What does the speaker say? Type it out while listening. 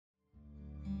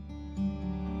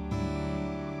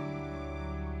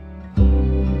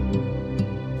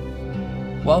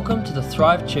Welcome to the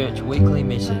Thrive Church weekly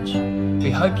message. We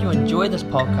hope you enjoy this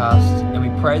podcast and we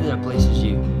pray that it blesses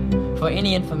you. For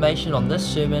any information on this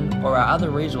sermon or our other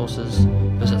resources,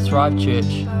 visit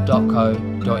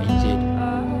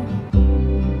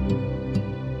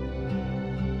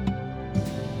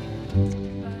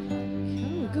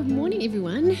thrivechurch.co.nz. Oh, good morning,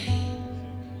 everyone.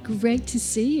 Great to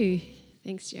see you.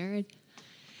 Thanks, Jared.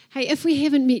 Hey, if we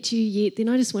haven't met you yet, then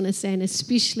I just want to say an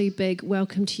especially big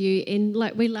welcome to you. And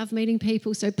we love meeting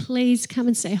people, so please come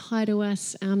and say hi to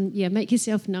us. Make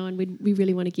yourself known. We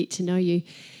really want to get to know you.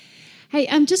 Hey,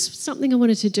 just something I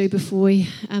wanted to do before we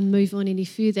move on any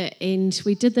further. And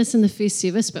we did this in the first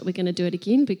service, but we're going to do it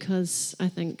again because I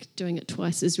think doing it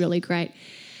twice is really great.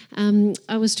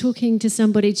 I was talking to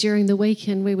somebody during the week,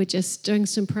 and we were just doing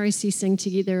some processing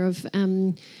together of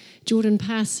Jordan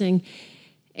passing,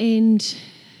 and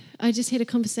I just had a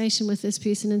conversation with this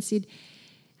person and said,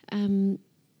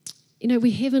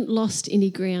 we haven't lost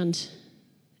any ground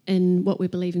in what we're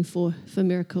believing for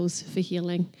miracles, for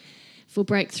healing, for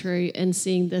breakthrough, and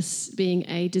seeing this being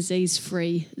a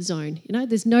disease-free zone.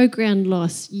 There's no ground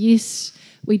lost. Yes,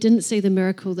 we didn't see the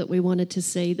miracle that we wanted to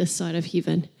see this side of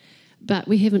heaven, but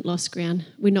we haven't lost ground.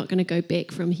 We're not going to go back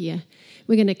from here.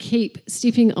 We're going to keep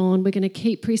stepping on. We're going to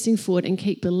keep pressing forward and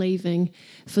keep believing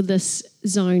for this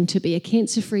zone to be a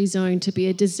cancer-free zone, to be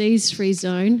a disease-free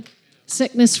zone,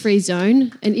 sickness-free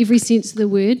zone in every sense of the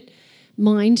word,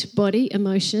 mind, body,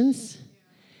 emotions,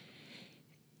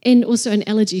 and also an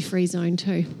allergy-free zone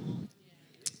too.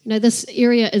 This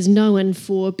area is known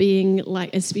for being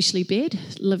especially bad,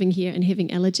 living here and having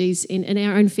allergies. And in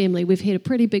our own family, we've had a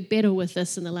pretty big battle with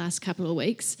this in the last couple of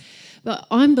weeks. But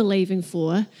I'm believing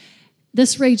for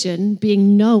this region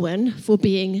being known for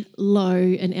being low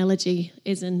in allergy,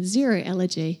 as in zero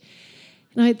allergy.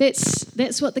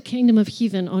 That's what the kingdom of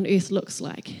heaven on earth looks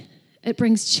like. It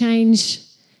brings change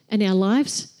in our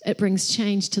lives. It brings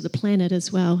change to the planet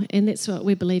as well. And that's what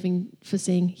we're believing for,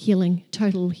 seeing healing,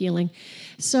 total healing.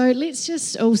 So let's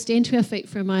just all stand to our feet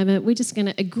for a moment. We're just going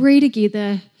to agree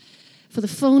together for the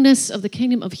fullness of the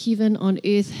kingdom of heaven on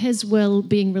earth, His will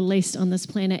being released on this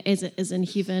planet as it is in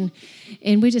heaven.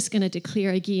 And we're just going to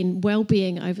declare again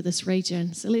well-being over this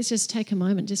region. So let's just take a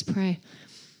moment, just pray.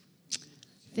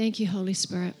 Thank you, Holy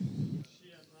Spirit.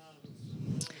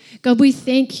 God, we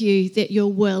thank you that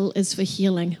your will is for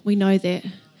healing. We know that.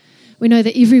 We know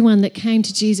that everyone that came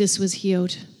to Jesus was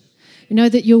healed. We know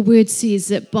that your word says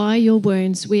that by your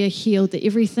wounds we are healed, that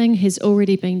everything has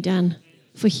already been done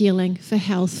for healing, for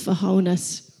health, for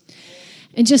wholeness.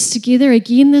 And just together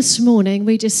again this morning,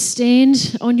 we just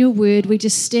stand on your word. We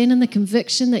just stand in the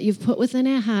conviction that you've put within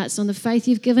our hearts, on the faith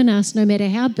you've given us, no matter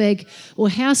how big or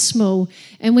how small.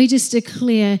 And we just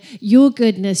declare your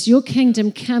goodness, your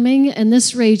kingdom coming in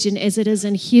this region as it is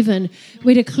in heaven.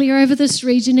 We declare over this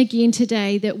region again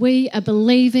today that we are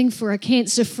believing for a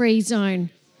cancer-free zone,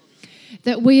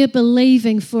 that we are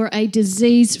believing for a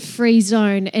disease-free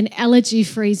zone, an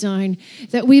allergy-free zone,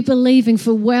 that we're believing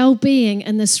for well-being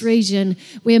in this region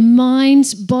where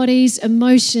minds, bodies,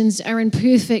 emotions are in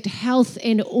perfect health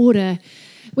and order.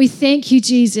 We thank you,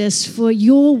 Jesus, for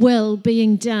your will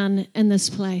being done in this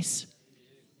place.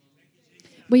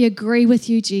 We agree with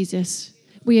you, Jesus.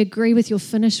 We agree with your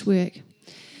finished work.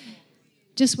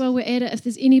 Just while we're at it, if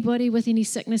there's anybody with any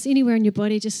sickness anywhere in your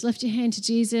body, just lift your hand to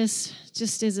Jesus,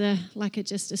 just as a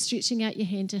stretching out your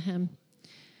hand to him.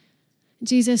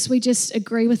 Jesus, we just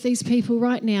agree with these people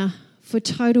right now for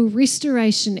total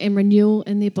restoration and renewal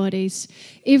in their bodies.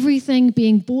 Everything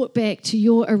being brought back to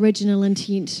your original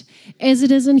intent. As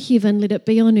it is in heaven, let it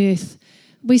be on earth.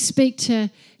 We speak to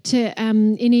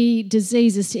any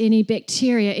diseases, to any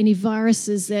bacteria, any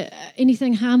viruses,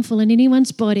 anything harmful in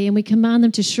anyone's body, and we command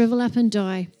them to shrivel up and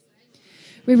die.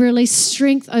 We release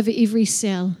strength over every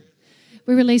cell.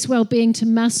 We release well-being to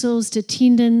muscles, to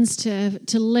tendons, to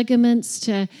ligaments,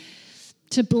 to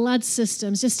blood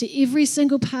systems, just to every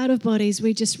single part of bodies.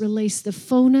 We just release the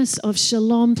fullness of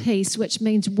shalom peace, which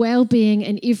means well-being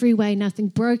in every way, nothing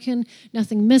broken,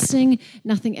 nothing missing,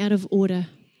 nothing out of order.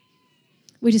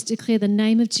 We just declare the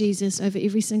name of Jesus over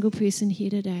every single person here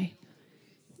today.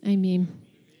 Amen.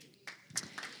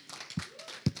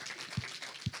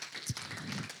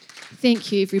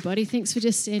 Thank you, everybody. Thanks for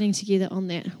just standing together on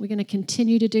that. We're going to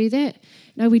continue to do that.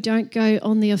 No, we don't go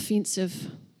on the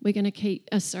offensive. We're going to keep...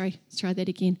 let's try that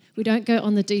again. We don't go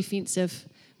on the defensive.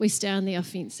 We stay on the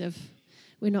offensive.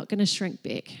 We're not going to shrink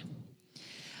back.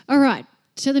 All right,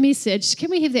 to the message.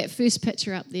 Can we have that first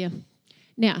picture up there?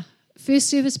 Now, first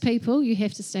service people, you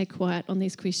have to stay quiet on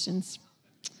these questions.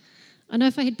 I know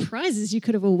if I had prizes, you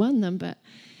could have all won them, but...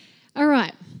 All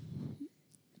right.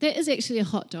 That is actually a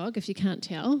hot dog, if you can't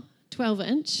tell,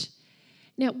 12-inch.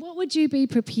 Now, what would you be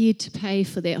prepared to pay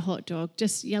for that hot dog?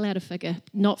 Just yell out a figure.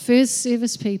 Not first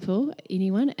service people.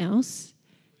 Anyone else?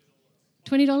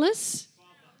 $20?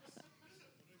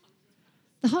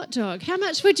 The hot dog. How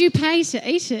much would you pay to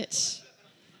eat it?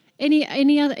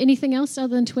 Anything else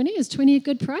other than 20? Is 20 a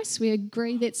good price? We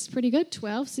agree that's pretty good.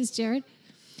 12, says Jared.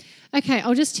 Okay,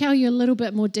 I'll just tell you a little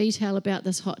bit more detail about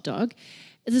this hot dog.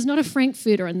 There's not a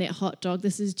frankfurter in that hot dog.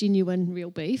 This is genuine real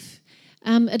beef.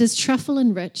 It is truffle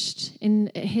enriched and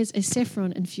it has a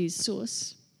saffron infused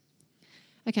sauce.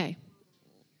 Okay,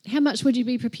 how much would you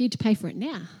be prepared to pay for it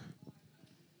now?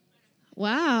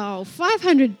 Wow,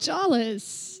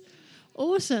 $500.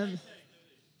 Awesome.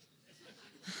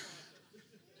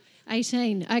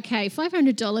 18. Okay,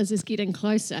 $500 is getting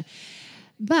closer.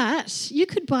 But you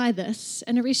could buy this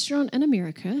in a restaurant in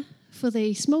America for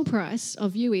the small price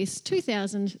of US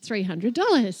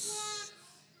 $2,300.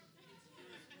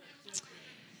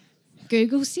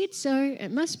 Google said so.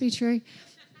 It must be true.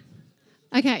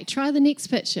 Okay, try the next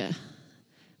picture.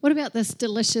 What about this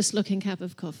delicious-looking cup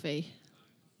of coffee?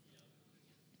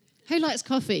 Who likes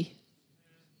coffee?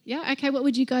 Yeah, okay, what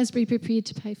would you guys be prepared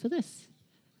to pay for this?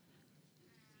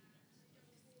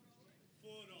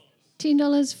 $10,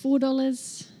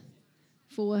 $4,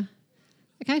 $4.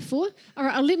 Okay, $4. All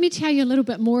right, let me tell you a little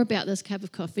bit more about this cup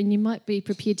of coffee, and you might be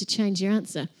prepared to change your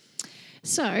answer.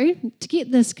 So, to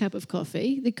get this cup of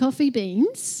coffee, the coffee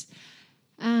beans,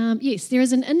 yes, there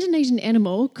is an Indonesian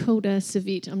animal called a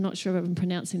civet. I'm not sure if I'm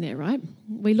pronouncing that right.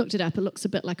 We looked it up. It looks a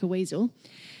bit like a weasel.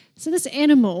 So this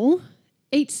animal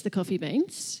eats the coffee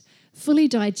beans, fully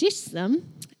digests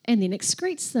them, and then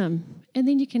excretes them. And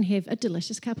then you can have a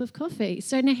delicious cup of coffee.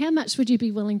 So now how much would you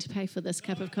be willing to pay for this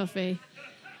cup of coffee?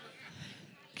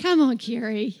 Come on,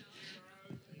 Kerry.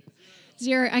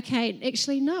 0. Okay,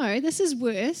 actually, no. This is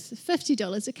worth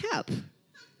 $50 a cup.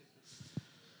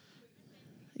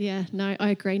 Yeah, no, I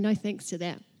agree. No thanks to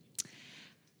that.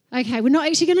 Okay, we're not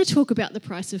actually going to talk about the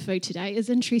price of food today, as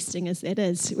interesting as that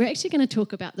is. We're actually going to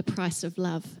talk about the price of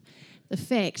love, the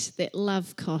fact that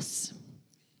love costs.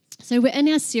 So we're in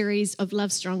our series of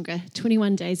Love Stronger,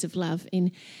 21 Days of Love. And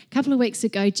a couple of weeks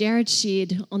ago, Jared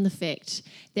shared on the fact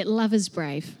that love is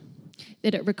brave,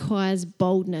 that it requires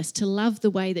boldness. To love the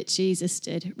way that Jesus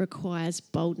did requires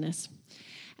boldness.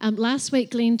 Last week,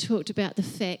 Glenn talked about the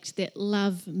fact that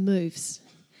love moves,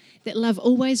 that love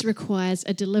always requires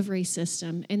a delivery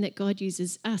system, and that God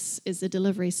uses us as the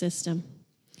delivery system.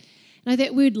 Now,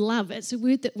 that word love, it's a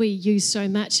word that we use so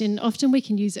much, and often we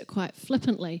can use it quite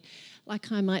flippantly.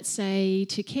 Like I might say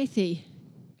to Kathy,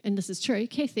 and this is true,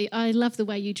 Kathy, I love the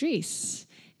way you dress.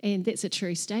 And that's a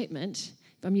true statement.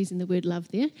 I'm using the word love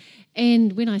there.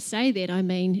 And when I say that, I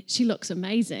mean she looks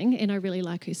amazing and I really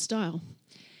like her style.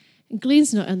 And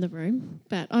Glenn's not in the room,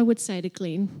 but I would say to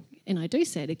Glenn, and I do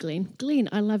say to Glenn, Glenn,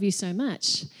 I love you so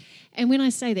much. And when I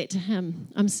say that to him,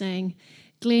 I'm saying,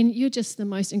 Glenn, you're just the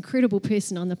most incredible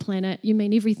person on the planet. You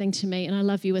mean everything to me and I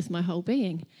love you with my whole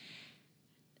being.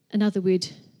 Another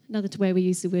way we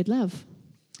use the word love.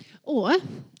 Or,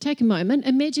 take a moment,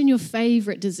 imagine your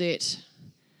favourite dessert.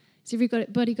 Has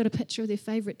everybody got a picture of their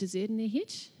favourite dessert in their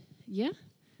head? Yeah?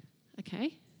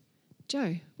 Okay.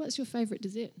 Joe, what's your favourite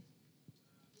dessert?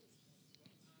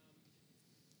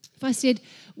 If I said,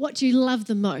 what do you love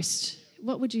the most?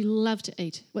 What would you love to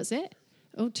eat? What's that?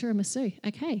 Oh, tiramisu.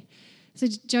 Okay. So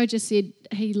Joe just said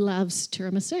he loves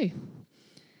tiramisu.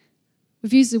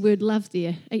 We've used the word love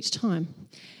there each time.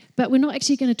 But we're not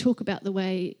actually going to talk about the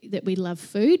way that we love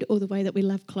food or the way that we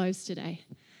love clothes today.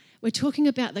 We're talking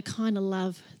about the kind of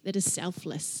love that is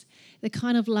selfless, the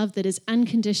kind of love that is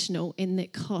unconditional and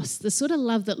that costs, the sort of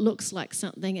love that looks like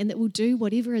something and that will do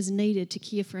whatever is needed to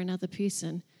care for another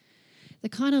person, the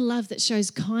kind of love that shows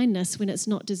kindness when it's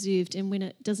not deserved and when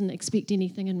it doesn't expect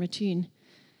anything in return,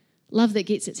 love that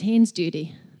gets its hands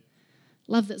dirty,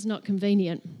 love that's not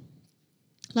convenient,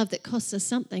 love that costs us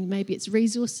something. Maybe it's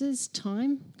resources,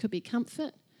 time, could be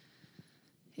comfort,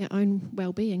 our own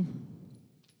well-being.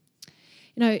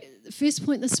 You know, the first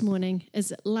point this morning is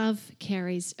that love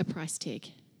carries a price tag.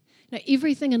 Now,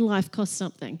 everything in life costs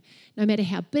something. No matter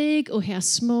how big or how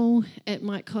small, it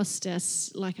might cost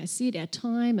us, like I said, our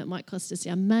time, it might cost us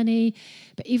our money,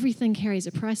 but everything carries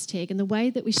a price tag, and the way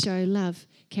that we show love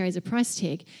carries a price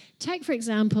tag. Take, for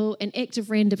example, an act of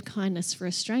random kindness for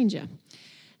a stranger.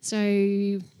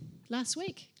 So last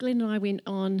week,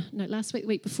 the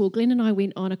week before, Glenn and I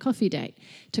went on a coffee date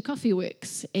to Coffee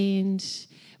Works, and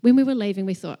when we were leaving,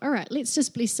 we thought, all right, let's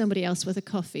just bless somebody else with a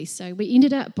coffee. So we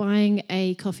ended up buying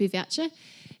a coffee voucher,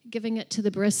 giving it to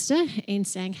the barista and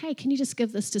saying, hey, can you just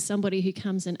give this to somebody who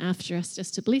comes in after us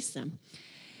just to bless them?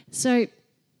 So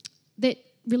that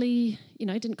really,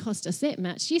 didn't cost us that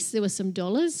much. Yes, there were some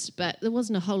dollars, but there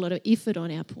wasn't a whole lot of effort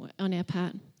on our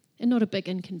part, and not a big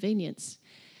inconvenience.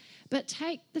 But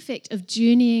take the fact of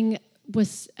journeying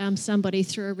with somebody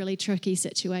through a really tricky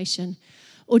situation,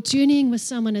 or journeying with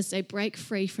someone as they break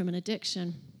free from an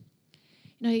addiction.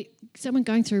 Someone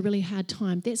going through a really hard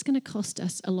time, that's going to cost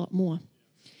us a lot more.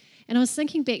 And I was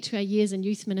thinking back to our years in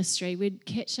youth ministry. We'd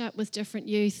catch up with different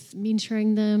youth,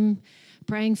 mentoring them,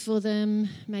 praying for them.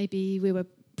 Maybe we were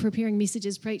preparing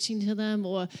messages, preaching to them,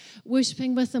 or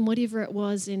worshipping with them, whatever it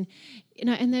was. And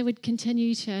and they would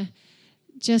continue to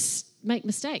just make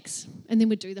mistakes, and then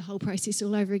we'd do the whole process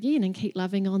all over again and keep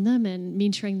loving on them and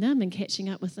mentoring them and catching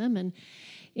up with them. And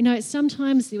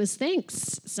sometimes there was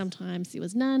thanks, sometimes there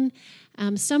was none.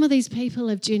 Some of these people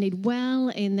have journeyed well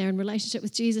and they're in relationship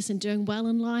with Jesus and doing well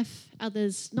in life,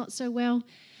 others not so well.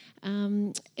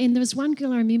 And there was one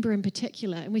girl I remember in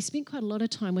particular, and we spent quite a lot of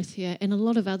time with her, and a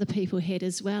lot of other people had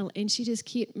as well, and she just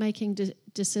kept making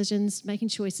decisions, making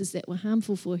choices that were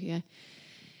harmful for her.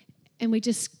 And we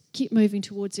just kept moving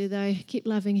towards her, though, kept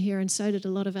loving her, and so did a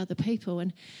lot of other people.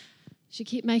 And she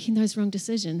kept making those wrong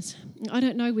decisions. I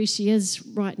don't know where she is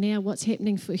right now, what's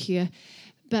happening for her,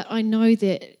 but I know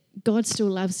that God still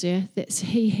loves her, that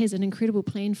He has an incredible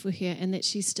plan for her, and that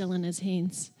she's still in His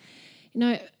hands.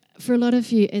 For a lot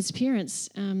of you as parents,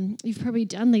 you've probably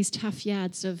done these tough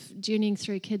yards of journeying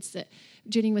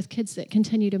with kids that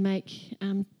continue to make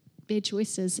bad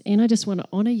choices. And I just want to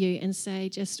honour you and say,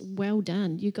 just well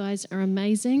done. You guys are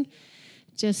amazing.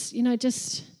 Just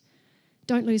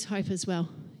don't lose hope as well.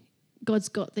 God's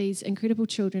got these incredible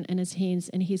children in His hands,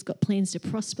 and He's got plans to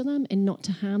prosper them and not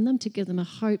to harm them, to give them a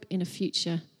hope and a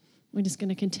future. We're just going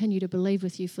to continue to believe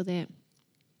with you for that.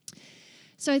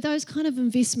 So those kind of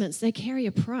investments, they carry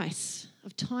a price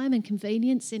of time and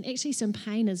convenience, and actually some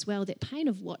pain as well, that pain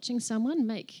of watching someone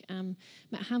make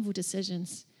harmful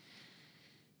decisions.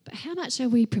 But how much are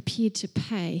we prepared to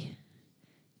pay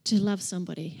to love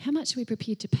somebody? How much are we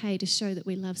prepared to pay to show that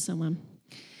we love someone?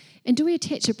 And do we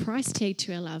attach a price tag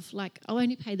to our love? Like, I'll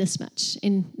only pay this much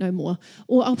and no more.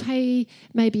 Or I'll pay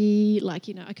maybe I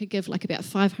could give about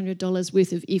 $500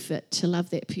 worth of effort to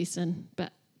love that person.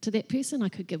 But to that person, I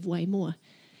could give way more.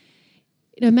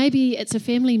 Maybe it's a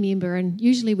family member, and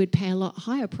usually we'd pay a lot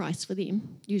higher price for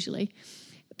them, usually.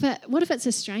 But what if it's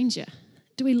a stranger?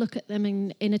 Do we look at them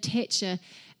and attach a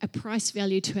price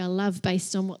value to our love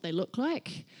based on what they look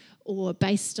like, or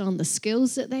based on the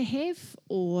skills that they have,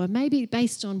 or maybe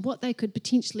based on what they could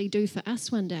potentially do for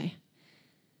us one day?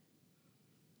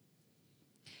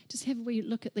 Just have a wee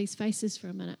look at these faces for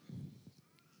a minute.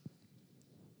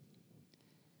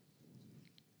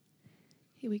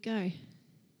 Here we go.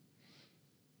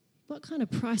 What kind of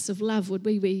price of love would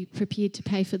we be prepared to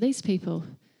pay for these people?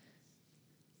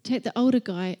 Take the older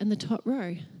guy in the top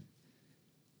row.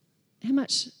 How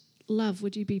much love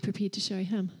would you be prepared to show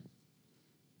him?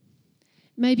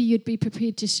 Maybe you'd be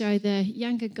prepared to show the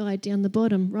younger guy down the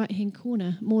bottom right-hand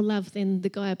corner more love than the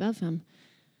guy above him.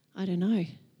 I don't know.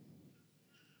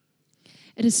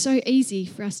 It is so easy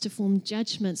for us to form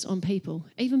judgments on people,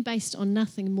 even based on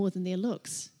nothing more than their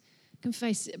looks. Can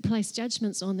place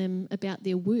judgments on them about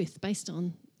their worth based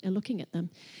on looking at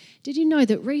them. Did you know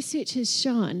that research has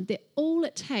shown that all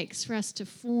it takes for us to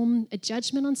form a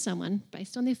judgment on someone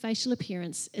based on their facial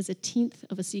appearance is 1/10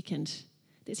 of a second?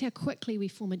 That's how quickly we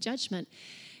form a judgment.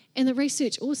 And the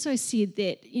research also said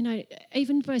that,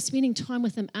 even by spending time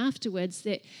with them afterwards,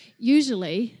 that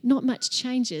usually not much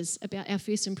changes about our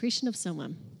first impression of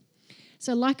someone.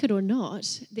 So like it or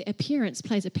not, the appearance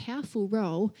plays a powerful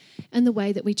role in the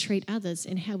way that we treat others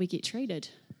and how we get treated.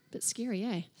 Bit scary,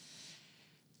 eh?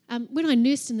 When I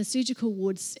nursed in the surgical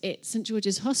wards at St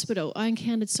George's Hospital, I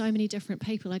encountered so many different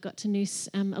people. I got to nurse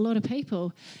a lot of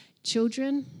people,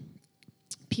 children,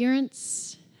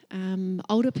 parents,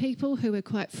 older people who were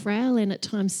quite frail and at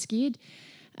times scared,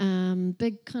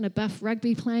 big kind of buff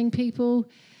rugby playing people,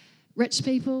 rich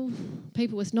people,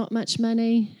 people with not much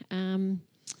money,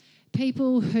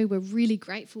 people who were really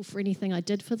grateful for anything I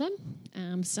did for them.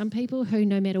 Some people who,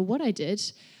 no matter what I did,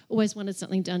 always wanted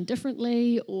something done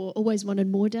differently or always wanted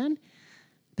more done.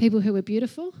 People who were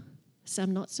beautiful,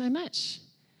 some not so much.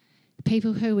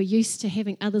 People who were used to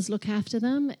having others look after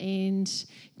them and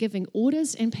giving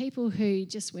orders, and people who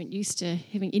just weren't used to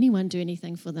having anyone do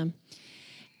anything for them.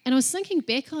 And I was thinking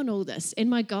back on all this and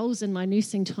my goals in my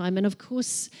nursing time, and of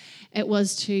course it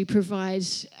was to provide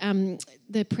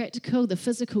the practical, the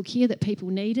physical care that people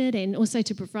needed, and also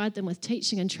to provide them with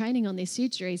teaching and training on their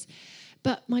surgeries.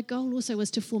 But my goal also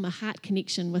was to form a heart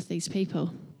connection with these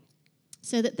people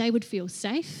so that they would feel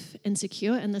safe and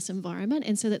secure in this environment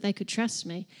and so that they could trust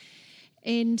me.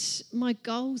 And my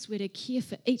goals were to care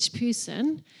for each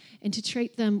person and to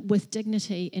treat them with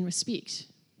dignity and respect,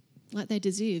 like they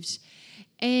deserved.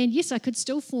 And yes, I could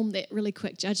still form that really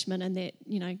quick judgment in that,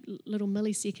 little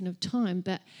millisecond of time,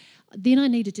 but then I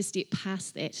needed to step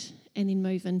past that and then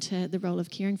move into the role of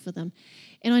caring for them.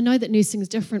 And I know that nursing is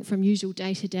different from usual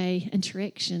day-to-day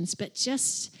interactions, but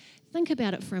just think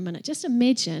about it for a minute. Just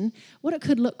imagine what it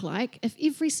could look like if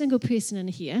every single person in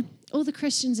here, all the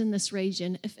Christians in this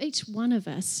region, if each one of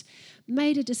us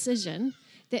made a decision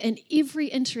that in every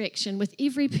interaction with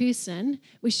every person,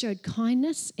 we showed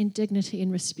kindness and dignity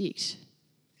and respect.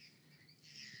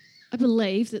 I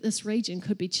believe that this region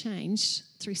could be changed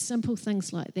through simple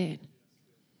things like that,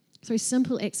 through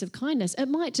simple acts of kindness. It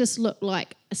might just look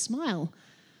like a smile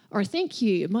or a thank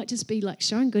you. It might just be like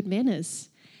showing good manners,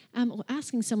 or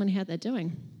asking someone how they're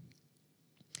doing.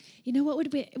 What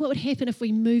would happen if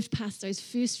we moved past those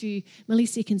first few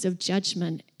milliseconds of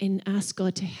judgment and asked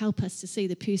God to help us to see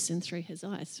the person through his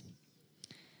eyes?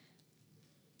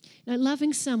 Now,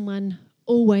 loving someone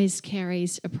always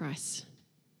carries a price.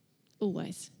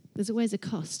 Always. There's always a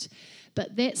cost.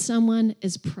 But that someone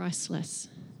is priceless.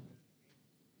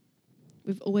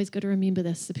 We've always got to remember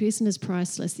this. The person is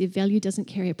priceless. Their value doesn't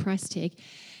carry a price tag.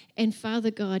 And Father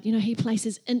God, he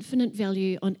places infinite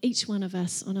value on each one of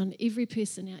us, on every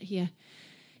person out here.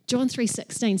 John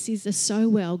 3:16 says this so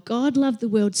well. God loved the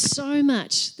world so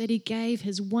much that he gave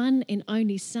his one and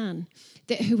only Son,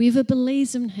 that whoever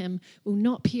believes in him will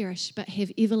not perish but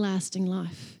have everlasting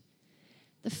life.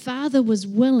 The Father was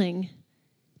willing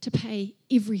to pay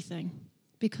everything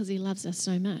because he loves us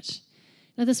so much.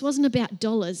 Now, this wasn't about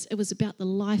dollars. It was about the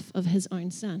life of his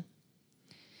own Son.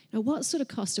 Now, what sort of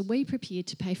cost are we prepared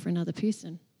to pay for another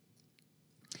person?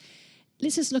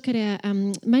 Let's just look at our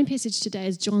main passage today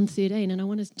is John 13, and I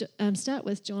want to start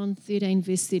with John 13,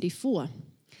 verse 34. And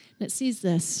it says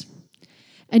this,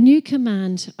 "A new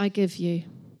command I give you,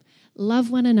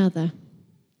 love one another.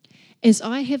 As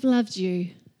I have loved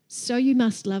you, so you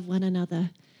must love one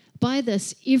another. By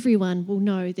this, everyone will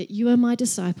know that you are my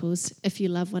disciples if you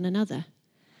love one another."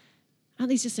 Aren't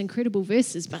these just incredible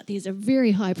verses? But there's a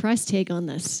very high price tag on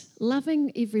this.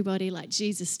 Loving everybody like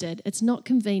Jesus did. It's not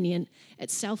convenient,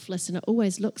 it's selfless, and it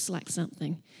always looks like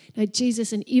something. Now,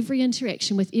 Jesus, in every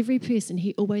interaction with every person,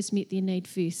 he always met their need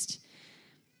first.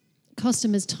 It cost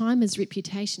him his time, his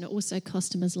reputation. It also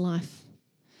cost him his life.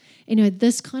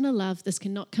 This kind of love, this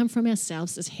cannot come from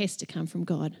ourselves. This has to come from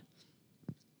God.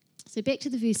 So back to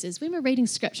the verses. When we're reading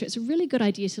scripture, it's a really good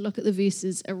idea to look at the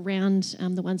verses around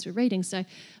the ones we're reading. So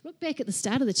look back at the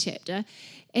start of the chapter,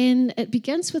 and it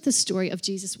begins with the story of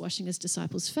Jesus washing his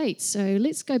disciples' feet. So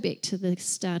let's go back to the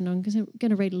start, and I'm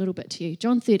going to read a little bit to you.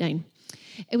 John 13.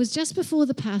 "It was just before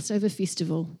the Passover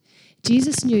festival.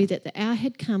 Jesus knew that the hour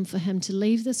had come for him to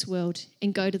leave this world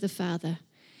and go to the Father.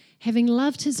 Having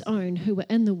loved his own who were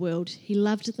in the world, he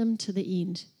loved them to the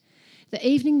end. The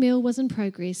evening meal was in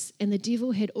progress, and the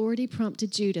devil had already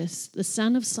prompted Judas, the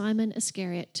son of Simon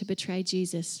Iscariot, to betray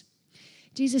Jesus.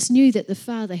 Jesus knew that the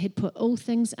Father had put all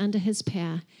things under his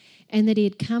power, and that he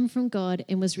had come from God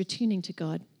and was returning to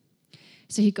God.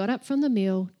 So he got up from the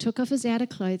meal, took off his outer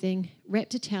clothing,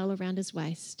 wrapped a towel around his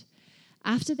waist.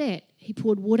 After that, he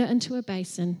poured water into a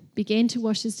basin, began to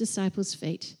wash his disciples'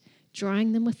 feet,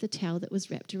 drying them with the towel that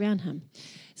was wrapped around him."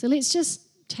 So let's just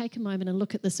take a moment and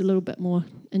look at this a little bit more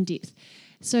in depth.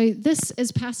 So this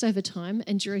is Passover time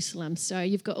in Jerusalem. So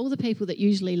you've got all the people that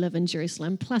usually live in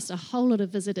Jerusalem, plus a whole lot of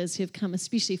visitors who have come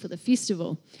especially for the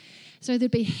festival. So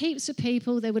there'd be heaps of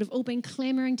people. They would have all been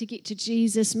clamoring to get to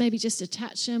Jesus, maybe just to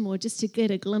touch him or just to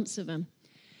get a glimpse of him.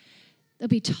 They'll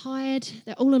be tired.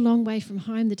 They're all a long way from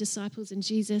home, the disciples and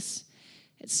Jesus.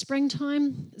 It's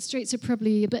springtime. The streets are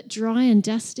probably a bit dry and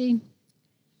dusty.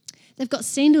 They've got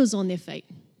sandals on their feet.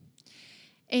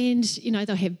 And,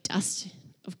 they'll have dust,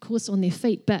 of course, on their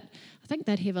feet, but I think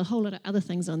they'd have a whole lot of other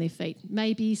things on their feet.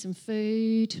 Maybe some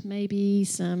food, maybe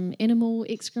some animal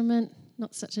excrement.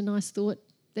 Not such a nice thought.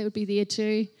 That would be there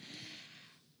too.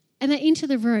 And they enter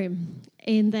the room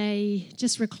and they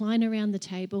just recline around the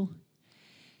table.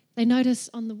 They notice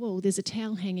on the wall there's a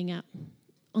towel hanging up.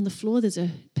 On the floor there's a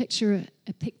picture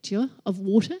of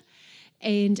water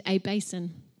and a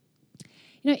basin.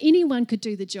 Anyone could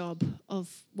do the job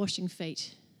of washing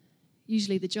feet,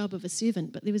 usually the job of a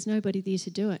servant, but there was nobody there to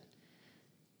do it.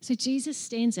 So Jesus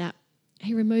stands up,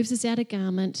 he removes his outer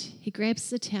garment, he grabs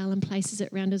the towel and places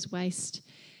it around his waist.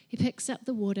 He picks up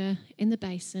the water in the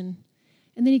basin,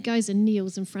 and then he goes and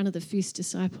kneels in front of the first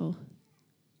disciple.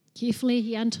 Carefully,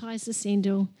 he unties the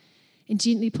sandal and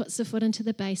gently puts the foot into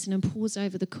the basin and pours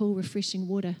over the cool, refreshing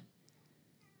water.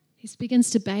 He begins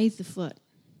to bathe the foot.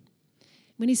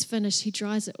 When he's finished, he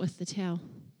dries it with the towel.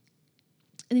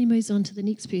 And then he moves on to the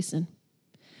next person.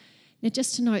 Now,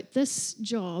 just to note, this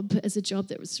job is a job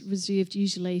that was reserved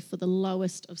usually for the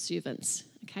lowest of servants.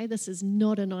 Okay, this is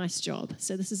not a nice job.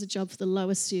 So this is a job for the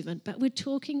lowest servant. But we're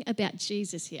talking about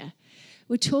Jesus here.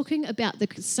 We're talking about the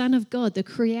Son of God, the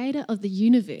creator of the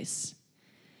universe.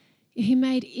 He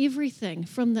made everything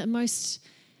from the most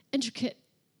intricate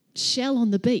shell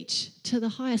on the beach to the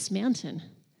highest mountain.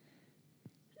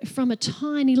 From a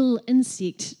tiny little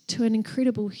insect to an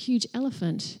incredible huge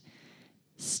elephant.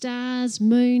 Stars,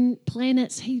 moon,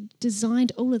 planets, he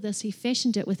designed all of this. He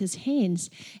fashioned it with his hands.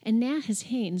 And now his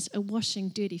hands are washing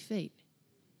dirty feet.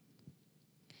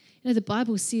 You know, the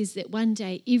Bible says that one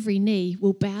day every knee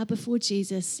will bow before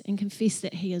Jesus and confess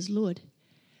that he is Lord.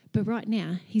 But right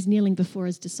now, he's kneeling before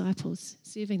his disciples,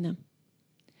 serving them.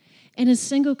 And his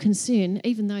single concern,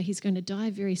 even though he's going to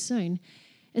die very soon,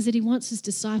 is that he wants his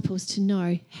disciples to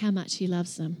know how much he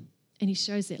loves them. And he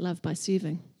shows that love by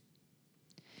serving.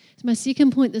 So my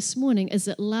second point this morning is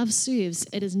that love serves.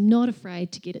 It is not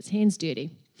afraid to get its hands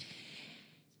dirty.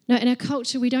 Now, in our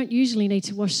culture, we don't usually need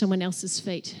to wash someone else's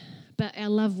feet, but our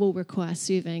love will require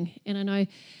serving. And I know,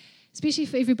 especially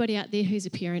for everybody out there who's a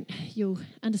parent, you'll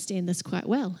understand this quite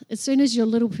well. As soon as your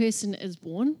little person is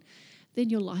born, then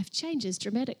your life changes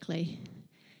dramatically.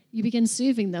 You begin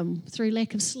serving them through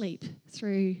lack of sleep,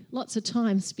 through lots of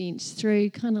time spent,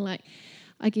 through kind of like,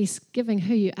 I guess, giving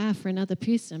who you are for another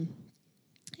person.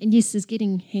 And yes, there's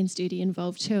getting hands dirty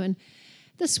involved too. And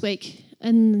this week,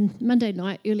 on Monday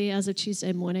night, early hours of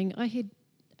Tuesday morning, I had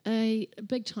a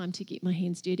big time to get my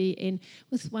hands dirty and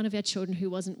with one of our children who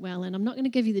wasn't well. And I'm not going to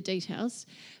give you the details.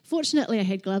 Fortunately, I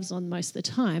had gloves on most of the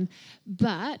time.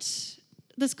 But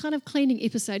this kind of cleaning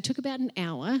episode took about an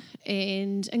hour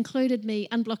and included me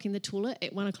unblocking the toilet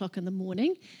at 1 o'clock in the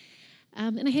morning.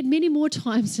 And I had many more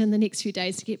times in the next few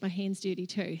days to get my hands dirty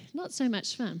too. Not so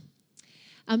much fun.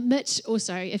 Mitch,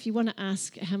 also, if you want to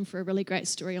ask him for a really great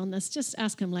story on this, just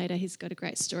ask him later. He's got a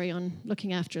great story on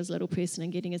looking after his little person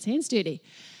and getting his hands dirty.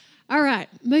 All right,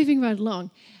 moving right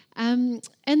along.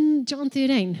 In John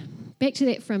 13, back to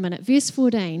that for a minute, verse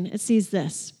 14, it says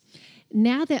this,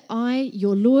 "Now that I,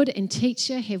 your Lord and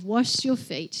teacher, have washed your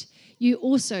feet, you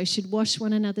also should wash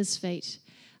one another's feet.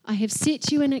 I have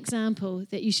set you an example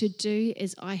that you should do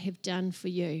as I have done for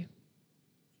you."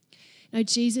 Now,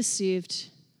 Jesus served,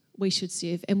 we should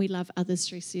serve, and we love others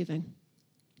through serving.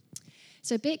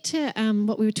 So back to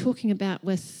what we were talking about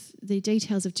with the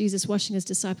details of Jesus washing his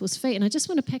disciples' feet, and I just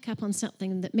want to pick up on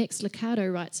something that Max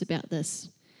Lucado writes about this.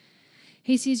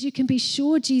 He says, "You can be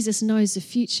sure Jesus knows the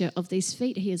future of these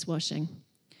feet he is washing.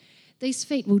 These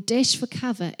feet will dash for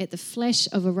cover at the flash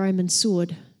of a Roman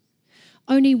sword.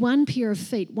 Only one pair of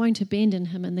feet won't abandon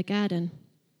him in the garden.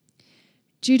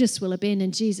 Judas will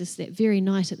abandon Jesus that very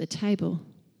night at the table.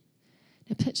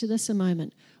 Now picture this a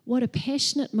moment. What a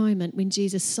passionate moment when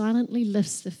Jesus silently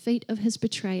lifts the feet of his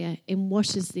betrayer and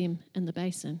washes them in the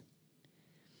basin.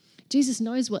 Jesus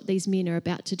knows what these men are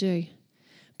about to do.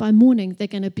 By morning, they're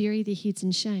going to bury their heads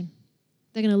in shame.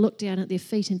 They're going to look down at their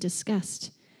feet in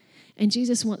disgust. And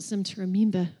Jesus wants them to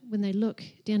remember when they look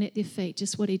down at their feet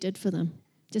just what he did for them,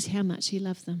 just how much he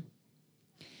loved them.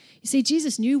 You see,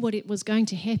 Jesus knew what it was going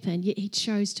to happen, yet he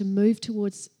chose to move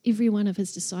towards every one of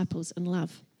his disciples in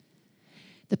love.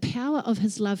 The power of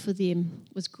his love for them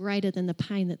was greater than the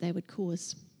pain that they would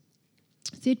cause.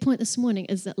 Third point this morning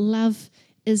is that love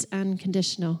is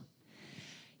unconditional.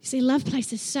 You see, love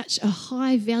places such a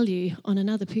high value on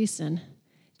another person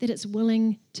that it's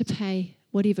willing to pay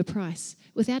whatever price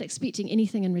without expecting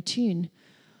anything in return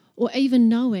or even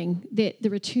knowing that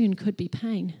the return could be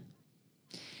pain.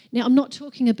 Now, I'm not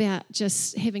talking about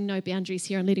just having no boundaries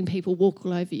here and letting people walk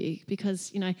all over you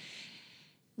because,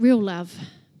 real love,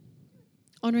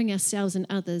 honouring ourselves and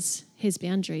others has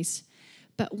boundaries.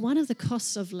 But one of the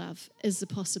costs of love is the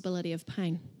possibility of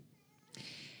pain.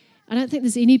 I don't think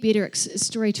there's any better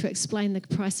story to explain the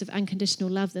price of unconditional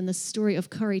love than the story of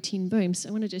Corrie ten Boom. So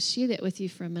I want to just share that with you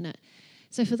for a minute.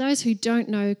 So for those who don't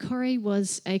know, Corrie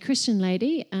was a Christian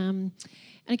lady, and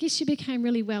I guess she became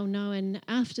really well known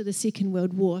after the Second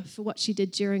World War for what she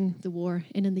did during the war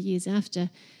and in the years after.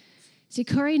 So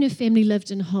Corrie and her family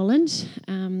lived in Holland,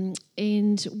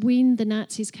 and when the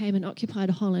Nazis came and occupied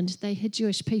Holland, they hid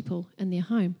Jewish people in their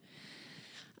home.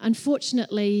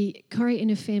 Unfortunately, Corrie and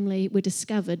her family were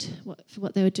discovered for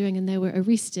what they were doing and they were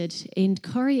arrested, and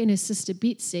Corrie and her sister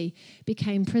Betsy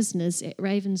became prisoners at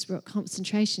Ravensbrück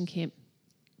concentration camp.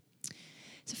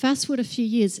 So fast forward a few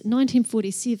years,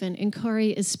 1947, and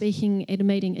Corrie is speaking at a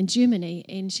meeting in Germany,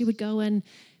 and she would go in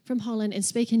from Holland and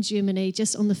speak in Germany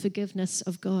just on the forgiveness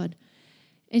of God.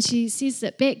 And she says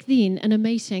that back then in a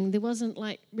meeting, there wasn't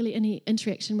like really any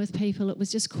interaction with people. It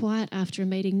was just quiet after a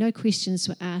meeting. No questions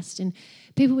were asked. And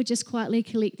people would just quietly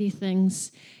collect their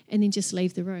things and then just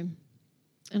leave the room.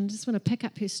 And I just want to pick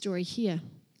up her story here.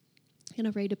 And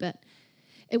I'll read a bit.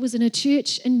 It was in a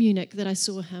church in Munich that I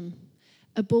saw him,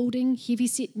 a balding,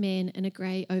 heavy-set man in a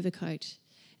grey overcoat,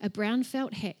 a brown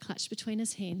felt hat clutched between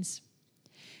his hands.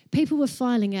 People were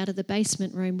filing out of the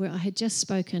basement room where I had just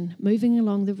spoken, moving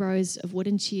along the rows of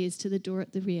wooden chairs to the door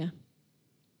at the rear.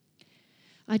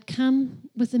 I'd come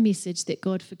with the message that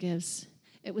God forgives.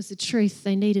 It was the truth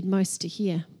they needed most to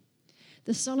hear.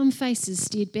 The solemn faces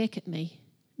stared back at me,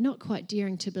 not quite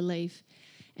daring to believe,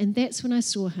 and that's when I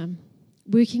saw him,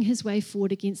 working his way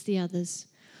forward against the others.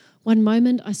 One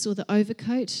moment I saw the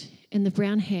overcoat and the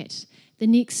brown hat, the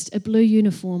next a blue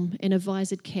uniform and a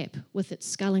visored cap with its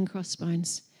skull and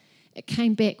crossbones. It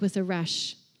came back with a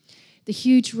rush. The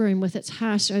huge room with its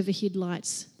harsh overhead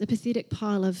lights, the pathetic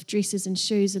pile of dresses and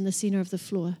shoes in the centre of the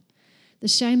floor, the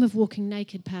shame of walking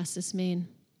naked past this man.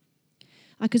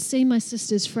 I could see my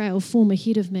sister's frail form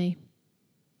ahead of me,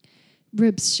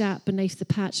 ribs sharp beneath the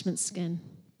parchment skin.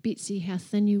 Betsy, how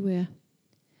thin you were.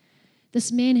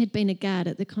 This man had been a guard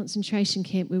at the concentration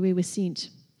camp where we were sent.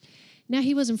 Now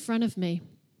he was in front of me,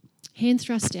 hand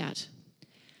thrust out.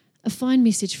 A fine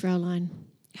message, Fraulein.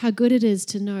 How good it is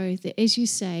to know that, as you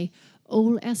say,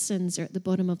 all our sins are at the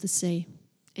bottom of the sea.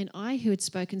 And I, who had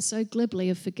spoken so glibly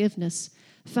of forgiveness,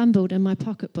 fumbled in my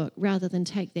pocketbook rather than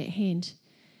take that hand.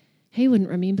 He wouldn't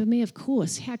remember me, of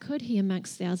course. How could he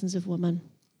amongst thousands of women?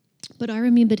 But I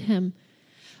remembered him.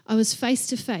 I was face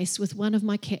to face with one of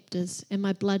my captors, and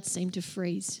my blood seemed to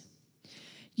freeze.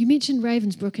 You mentioned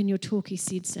Ravensbrück in your talk, he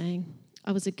said, saying,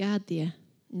 I was a guard there.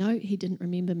 No, he didn't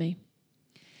remember me.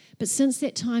 But since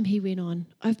that time, he went on,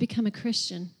 I've become a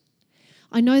Christian.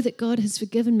 I know that God has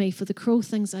forgiven me for the cruel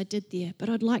things I did there, but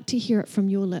I'd like to hear it from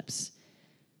your lips.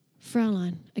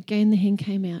 Fraulein, again the hand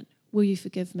came out, will you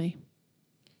forgive me?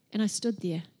 And I stood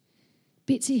there.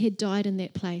 Betsy had died in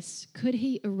that place. Could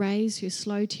he erase her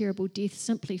slow, terrible death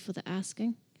simply for the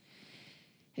asking?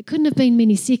 It couldn't have been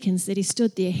many seconds that he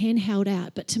stood there, hand held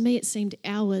out, but to me it seemed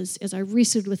hours as I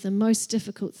wrestled with the most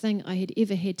difficult thing I had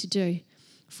ever had to do.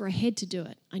 For I had to do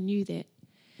it. I knew that.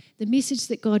 The message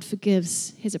that God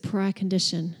forgives has a prior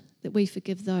condition, that we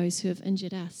forgive those who have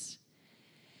injured us.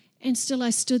 And still I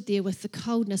stood there with the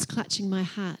coldness clutching my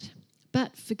heart.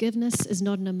 But forgiveness is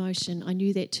not an emotion. I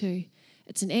knew that too.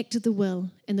 It's an act of the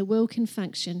will, and the will can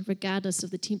function regardless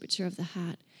of the temperature of the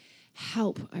heart.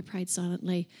 Help, I prayed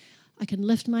silently. I can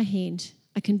lift my hand.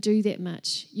 I can do that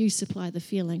much. You supply the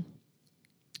feeling.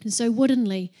 And so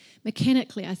woodenly,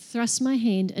 mechanically, I thrust my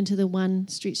hand into the one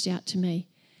stretched out to me.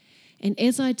 And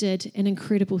as I did, an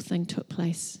incredible thing took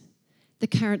place. The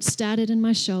current started in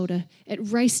my shoulder.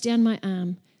 It raced down my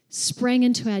arm, sprang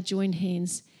into our joined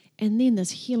hands, and then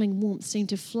this healing warmth seemed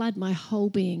to flood my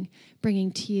whole being,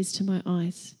 bringing tears to my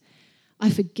eyes. I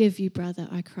forgive you, brother,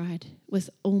 I cried, with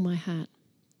all my heart.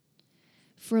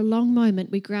 For a long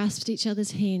moment, we grasped each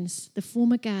other's hands, the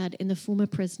former guard and the former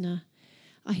prisoner.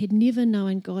 I had never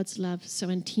known God's love so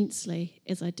intensely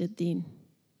as I did then.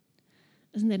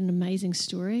 Isn't that an amazing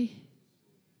story?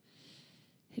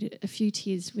 I had a few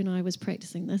tears when I was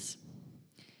practicing this.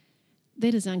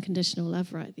 That is unconditional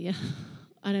love right there.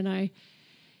 I don't know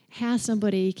how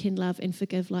somebody can love and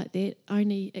forgive like that.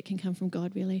 Only it can come from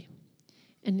God, really.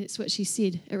 And that's what she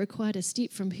said. It required a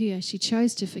step from her. She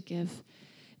chose to forgive,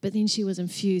 but then she was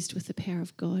infused with the power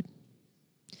of God.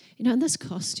 You know, and this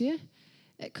cost her.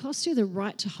 It cost her the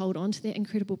right to hold on to that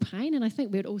incredible pain. And I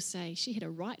think we'd all say she had a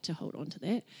right to hold on to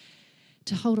that,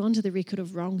 to hold on to the record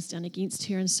of wrongs done against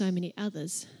her and so many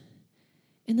others.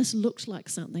 And this looked like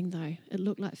something, though. It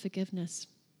looked like forgiveness.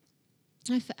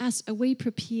 Now, for us, are we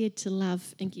prepared to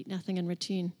love and get nothing in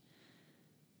return?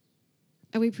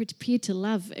 Are we prepared to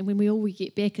love and when all we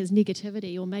get back is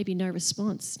negativity or maybe no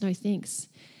response, no thanks?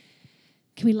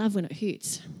 Can we love when it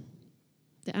hurts?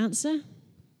 The answer,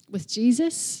 with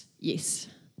Jesus, yes.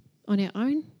 On our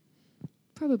own,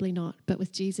 probably not, but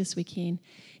with Jesus we can.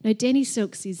 Now, Danny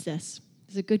Silk says this.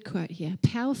 There's a good quote here.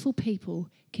 Powerful people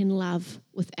can love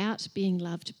without being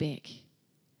loved back.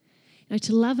 Now,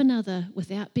 to love another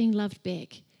without being loved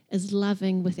back is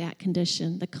loving without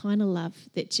condition, the kind of love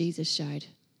that Jesus showed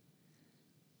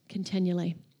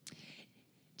continually.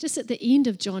 Just at the end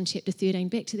of John chapter 13,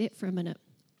 back to that for a minute,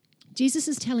 Jesus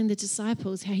is telling the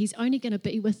disciples how he's only going to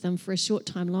be with them for a short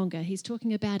time longer. He's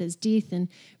talking about his death and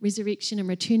resurrection and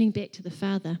returning back to the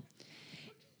Father.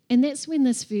 And that's when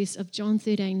this verse of John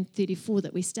 13:34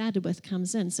 that we started with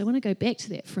comes in. So I want to go back to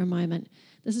that for a moment.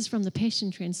 This is from the Passion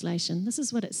Translation. This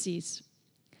is what it says.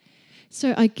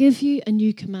 So I give you a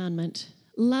new commandment.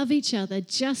 Love each other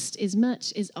just as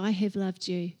much as I have loved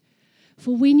you.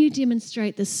 For when you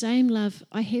demonstrate the same love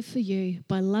I have for you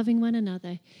by loving one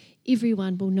another,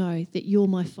 everyone will know that you're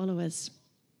my followers.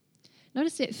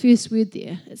 Notice that first word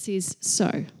there. It says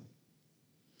so.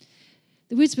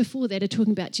 The words before that are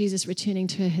talking about Jesus returning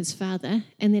to his Father,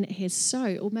 and then it has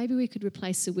so, or maybe we could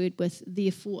replace the word with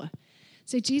therefore.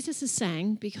 So Jesus is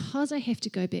saying, because I have to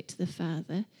go back to the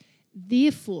Father,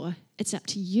 therefore it's up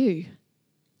to you.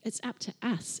 It's up to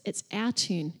us. It's our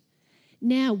turn.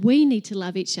 Now we need to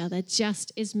love each other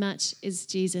just as much as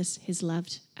Jesus has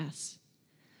loved us.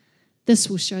 This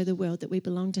will show the world that we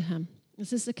belong to him.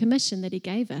 This is the commission that he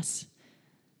gave us.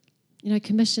 You know,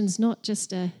 commission's not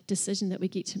just a decision that we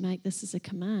get to make. This is a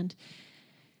command.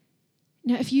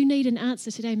 Now, if you need an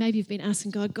answer today, maybe you've been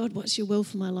asking God, what's your will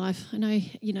for my life? I know,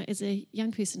 as a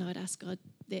young person, I'd ask God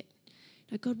that,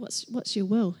 God, what's your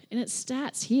will? And it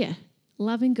starts here,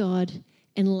 loving God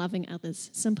and loving others.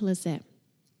 Simple as that.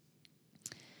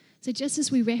 So just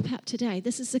as we wrap up today,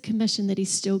 this is the commission that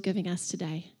he's still giving us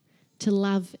today, to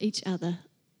love each other,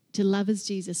 to love as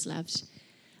Jesus loved.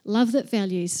 Love that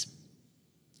values.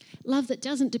 Love that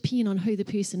doesn't depend on who the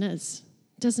person is.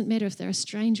 It doesn't matter if they're a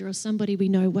stranger or somebody we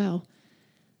know well.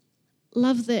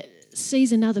 Love that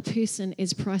sees another person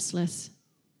as priceless.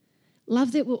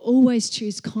 Love that will always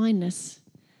choose kindness.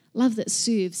 Love that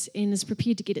serves and is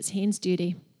prepared to get its hands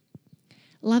dirty.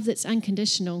 Love that's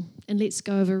unconditional and lets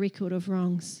go of a record of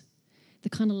wrongs. The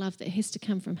kind of love that has to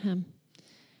come from him.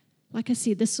 Like I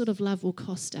said, this sort of love will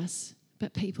cost us,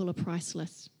 but people are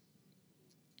priceless.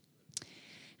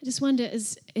 I just wonder,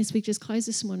 as we just close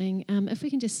this morning, if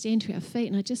we can just stand to our feet,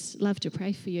 and I'd just love to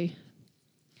pray for you.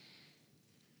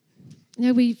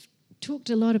 We've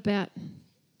talked a lot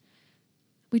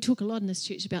we talk a lot in this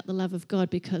church about the love of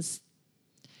God, because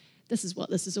this is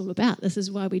what this is all about. This is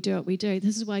why we do what we do.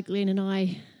 This is why Glenn and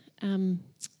I,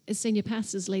 as senior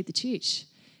pastors, lead the church,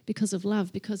 because of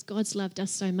love, because God's loved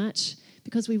us so much,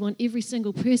 because we want every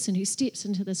single person who steps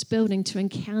into this building to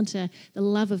encounter the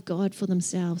love of God for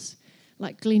themselves.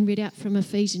 Like Glenn read out from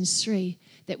Ephesians 3,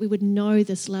 that we would know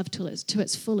this love to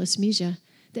its fullest measure.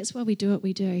 That's why we do what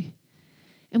we do.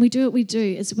 And we do what we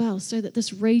do as well so that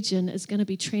this region is going to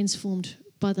be transformed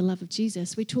by the love of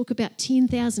Jesus. We talk about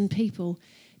 10,000 people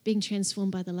being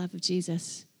transformed by the love of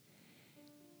Jesus.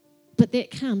 But that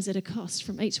comes at a cost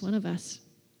from each one of us.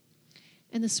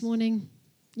 And this morning,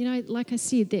 like I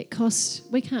said, that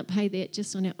cost, we can't pay that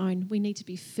just on our own. We need to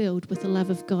be filled with the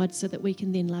love of God so that we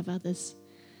can then love others.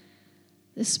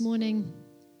 This morning,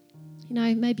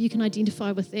 maybe you can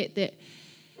identify with that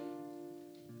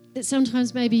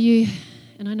sometimes maybe you,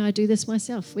 and I know I do this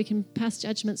myself, we can pass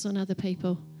judgments on other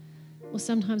people. Or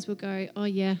sometimes we'll go, oh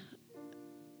yeah,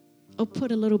 I'll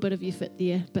put a little bit of effort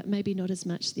there, but maybe not as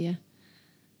much there.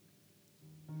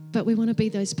 But we want to be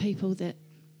those people that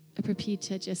are prepared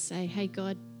to just say, hey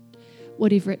God,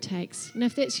 whatever it takes. And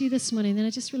if that's you this morning, then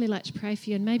I'd just really like to pray for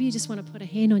you. And maybe you just want to put a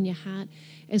hand on your heart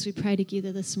as we pray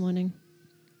together this morning.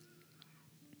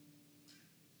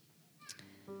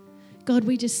 God,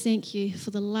 we just thank you for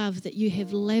the love that you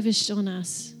have lavished on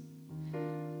us,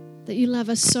 that you love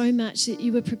us so much that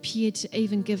you were prepared to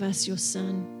even give us your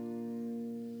Son.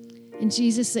 And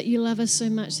Jesus, that you love us so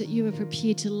much that you were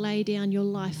prepared to lay down your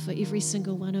life for every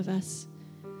single one of us.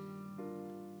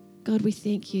 God, we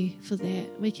thank you for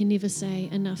that. We can never say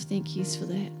enough thank yous for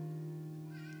that.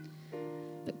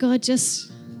 But God, just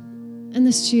in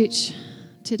this church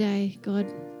today, God,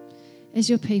 as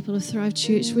your people of Thrive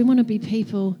Church, we want to be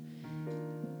people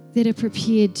that are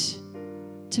prepared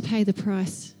to pay the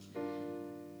price,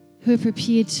 who are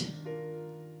prepared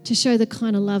to show the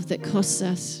kind of love that costs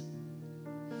us.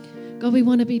 God, we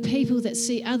want to be people that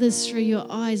see others through your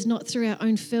eyes, not through our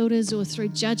own filters or through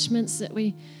judgments that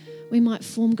we might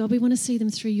form. God, we want to see them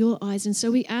through your eyes. And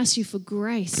so we ask you for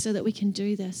grace so that we can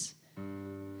do this.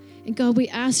 And God, we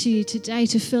ask you today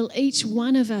to fill each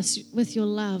one of us with your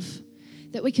love,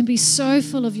 that we can be so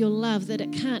full of your love that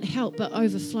it can't help but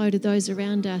overflow to those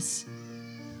around us.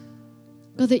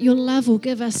 God, that your love will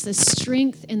give us the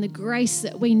strength and the grace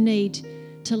that we need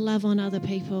to love on other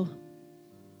people.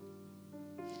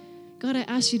 God, I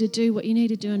ask you to do what you need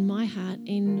to do in my heart,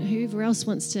 and whoever else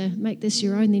wants to make this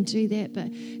your own, then do that.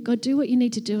 But God, do what you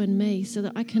need to do in me so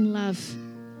that I can love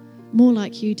more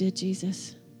like you did,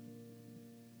 Jesus.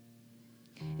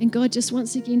 And God, just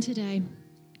once again today,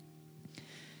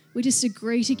 we just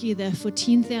agree together for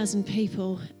 10,000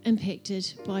 people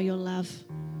impacted by your love.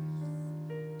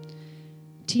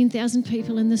 10,000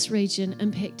 people in this region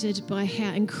impacted by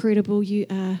how incredible you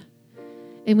are.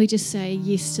 And we just say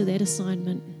yes to that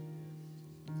assignment.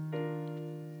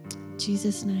 In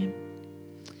Jesus' name.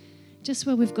 just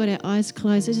while we've got our eyes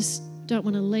closed, I just don't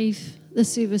want to leave the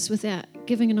service without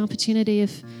giving an opportunity.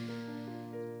 If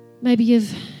maybe you're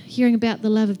hearing about the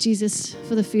love of Jesus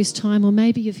for the first time, or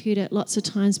maybe you've heard it lots of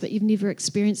times but you've never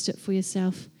experienced it for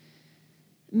yourself.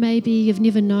 Maybe you've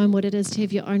never known what it is to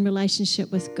have your own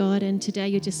relationship with God, and today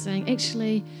you're just saying,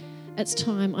 actually, it's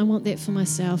time. I want that for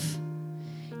myself.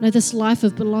 This life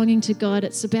of belonging to God,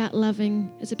 it's about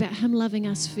Him loving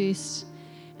us first,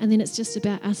 and then it's just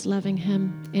about us loving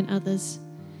Him and others.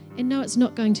 And no, it's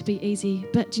not going to be easy,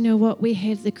 but do you know what? We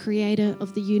have the Creator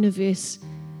of the universe.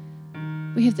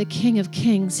 We have the King of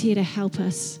Kings here to help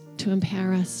us, to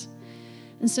empower us.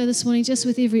 And so this morning, just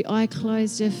with every eye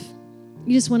closed, if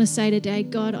you just want to say today,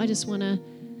 God, I just want to,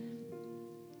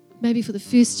 maybe for the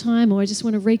first time, or I just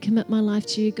want to recommit my life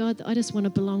to you, God, I just want to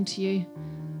belong to you.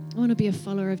 I want to be a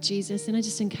follower of Jesus. And I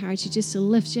just encourage you just to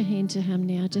lift your hand to Him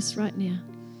now, just right now.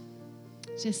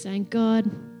 Just saying, God,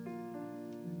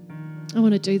 I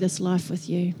want to do this life with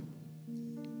you.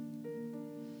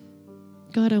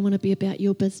 God, I want to be about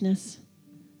your business.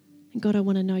 And God, I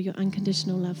want to know your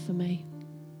unconditional love for me.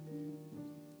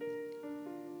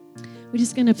 We're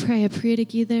just going to pray a prayer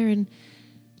together and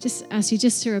just ask you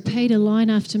just to repeat a line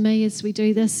after me as we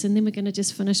do this, and then we're going to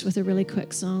just finish with a really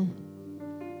quick song.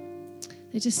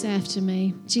 So just say after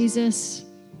me, Jesus,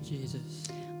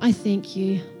 I thank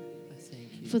you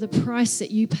for the price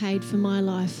that you paid for my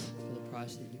life.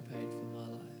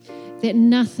 That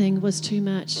nothing was too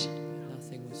much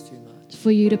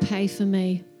for you to pay for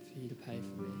me.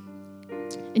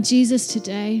 And Jesus,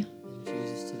 today,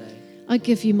 I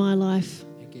give you my life.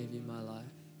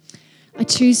 I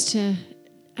choose to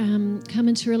come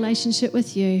into relationship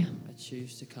with you.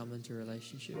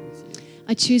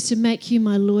 I choose to make you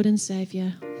my Lord and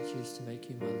Savior.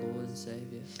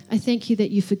 I thank you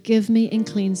that you forgive me and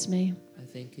cleanse me.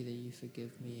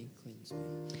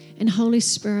 And Holy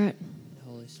Spirit,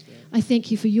 I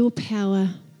thank you for your power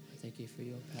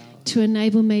to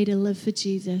enable me to live for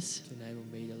Jesus,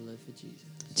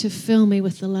 to fill me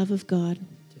with the love of God.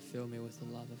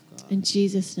 In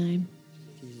Jesus' name.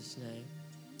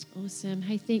 Awesome.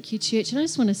 Hey, thank you, church. And I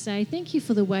just want to say thank you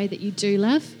for the way that you do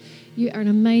love. You are an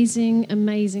amazing,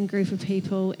 amazing group of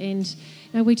people. And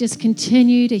we just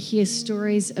continue to hear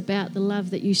stories about the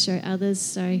love that you show others.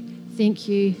 So thank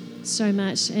you so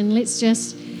much. And let's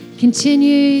just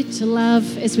continue to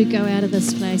love as we go out of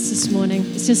this place this morning.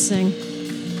 Let's just sing.